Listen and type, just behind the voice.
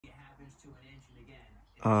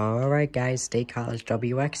Alright guys, State College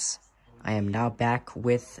WX. I am now back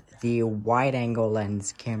with the wide angle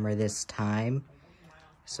lens camera this time.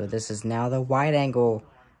 So this is now the wide angle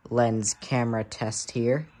lens camera test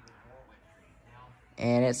here.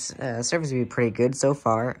 And it's serves to be pretty good so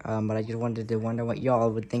far, but I just wanted to wonder what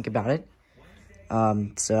y'all would think about it.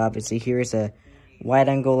 So obviously here's a wide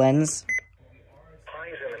angle lens.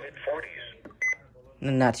 Highs in the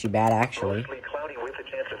mid-40s. Not too bad actually. Mostly cloudy with a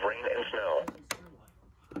chance of rain and snow.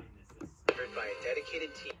 By a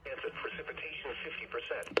dedicated team, chance of precipitation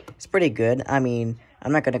 50%. It's pretty good. I mean,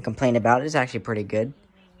 I'm not going to complain about it. It's actually pretty good.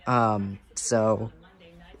 So,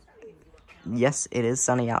 yes, it is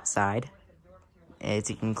sunny outside, as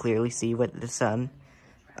you can clearly see with the sun.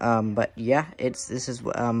 But yeah, this is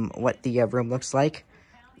what the room looks like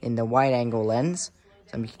in the wide angle lens.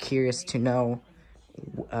 So I'm curious to know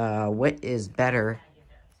what is better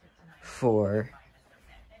for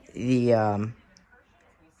the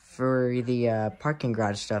parking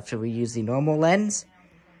garage stuff. Should we use the normal lens,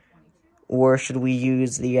 or should we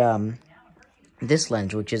use the this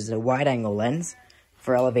lens, which is the wide angle lens?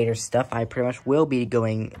 For elevator stuff, I pretty much will be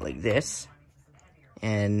going like this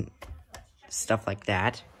and stuff like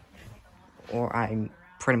that, or I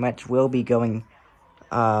pretty much will be going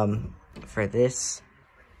for this.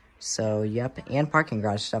 So yep, and parking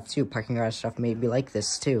garage stuff too. Parking garage stuff may be like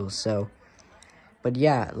this too. So, but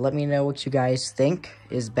yeah, let me know what you guys think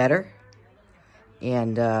is better,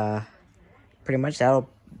 and pretty much that'll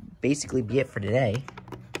basically be it for today.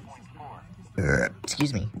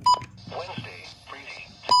 Excuse me.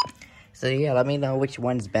 So yeah, let me know which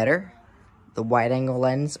one's better, the wide angle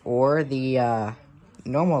lens or the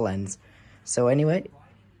normal lens. So anyway,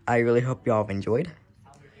 I really hope y'all have enjoyed,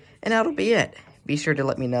 and that'll be it. Be sure to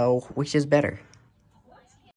let me know which is better.